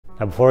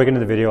Now before we get into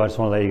the video, I just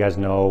want to let you guys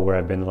know where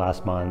I've been the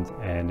last month,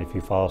 and if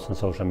you follow us on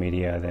social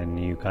media, then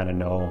you kind of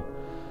know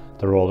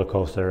the roller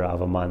coaster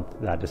of a month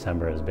that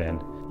December has been.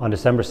 On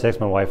December 6th,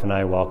 my wife and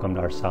I welcomed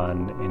our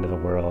son into the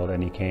world,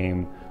 and he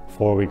came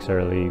 4 weeks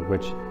early,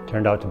 which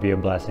turned out to be a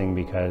blessing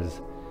because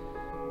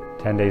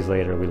 10 days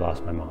later we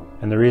lost my mom.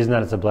 And the reason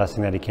that it's a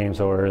blessing that he came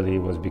so early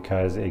was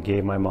because it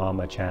gave my mom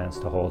a chance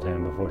to hold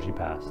him before she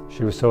passed.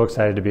 She was so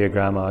excited to be a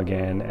grandma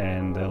again,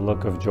 and the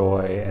look of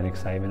joy and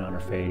excitement on her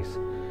face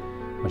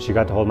when she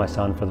got to hold my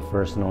son for the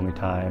first and only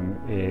time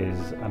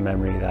is a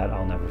memory that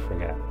I'll never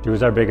forget. She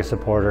was our biggest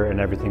supporter in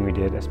everything we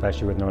did,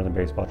 especially with Northern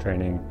baseball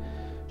training.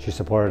 She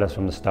supported us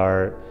from the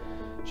start.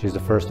 She's the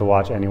first to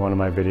watch any one of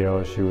my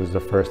videos. She was the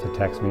first to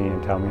text me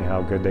and tell me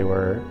how good they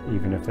were,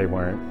 even if they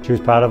weren't. She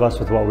was proud of us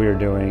with what we were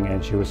doing,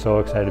 and she was so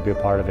excited to be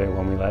a part of it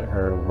when we let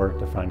her work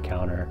the front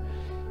counter.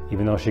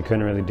 Even though she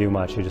couldn't really do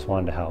much, she just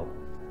wanted to help.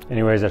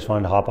 Anyways, I just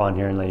wanted to hop on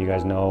here and let you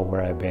guys know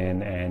where I've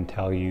been and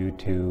tell you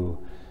to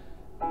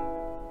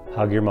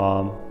hug your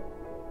mom,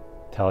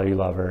 tell her you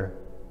love her,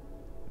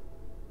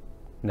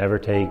 never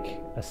take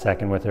a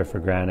second with her for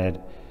granted.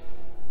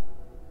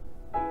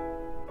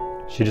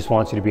 She just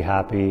wants you to be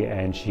happy,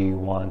 and she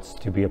wants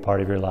to be a part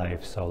of your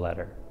life, so let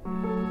her.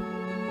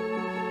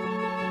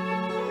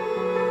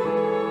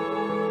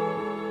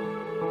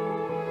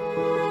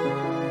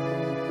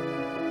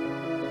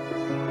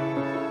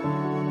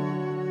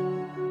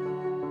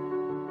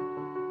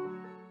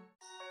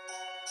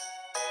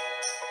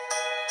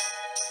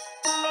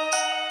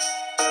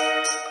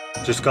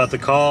 Just got the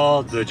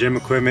call. The gym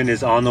equipment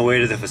is on the way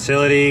to the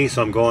facility,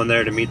 so I'm going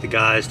there to meet the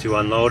guys to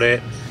unload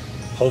it.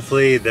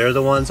 Hopefully they're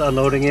the ones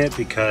unloading it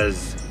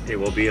because it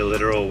will be a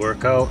literal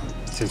workout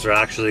since we're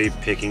actually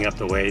picking up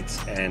the weights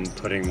and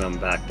putting them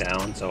back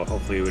down. So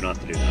hopefully we don't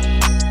have to do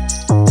that.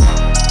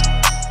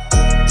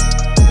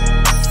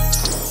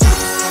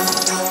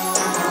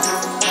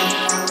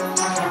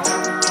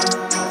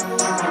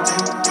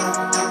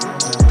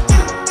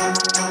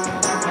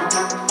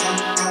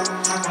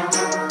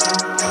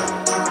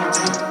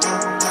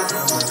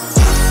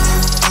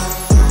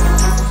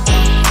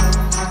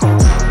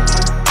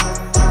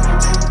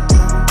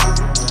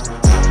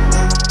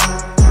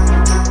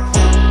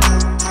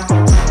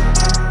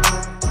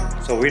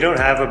 We don't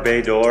have a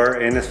bay door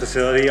in this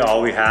facility.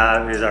 All we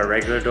have is our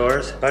regular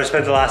doors. I just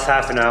spent the last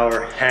half an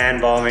hour hand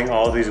bombing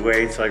all these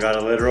weights, so I got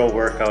a literal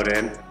workout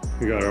in.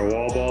 We got our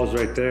wall balls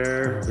right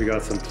there. We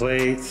got some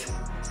plates.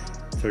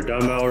 It's our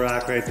dumbbell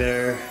rack right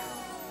there.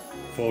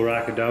 Full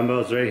rack of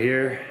dumbbells right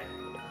here.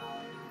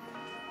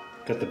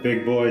 Got the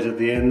big boys at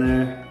the end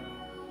there.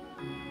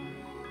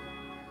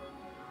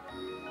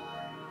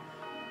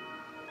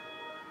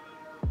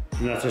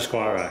 And that's our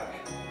squat rack.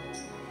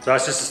 So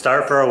that's just a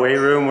start for our weight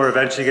room. We're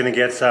eventually gonna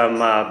get some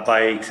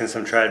bikes and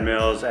some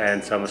treadmills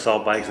and some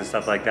assault bikes and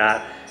stuff like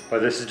that.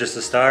 But this is just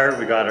a start.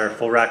 We got our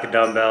full rack of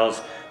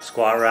dumbbells,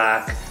 squat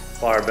rack,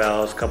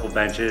 barbells, couple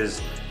benches,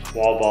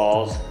 wall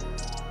balls.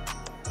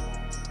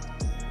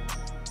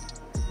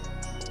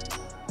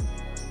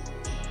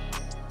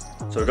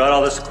 So we got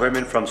all this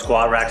equipment from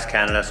Squat Racks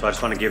Canada, so I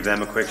just want to give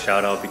them a quick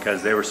shout out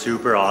because they were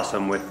super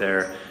awesome with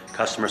their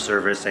customer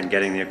service and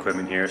getting the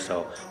equipment here,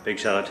 so big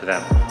shout out to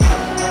them.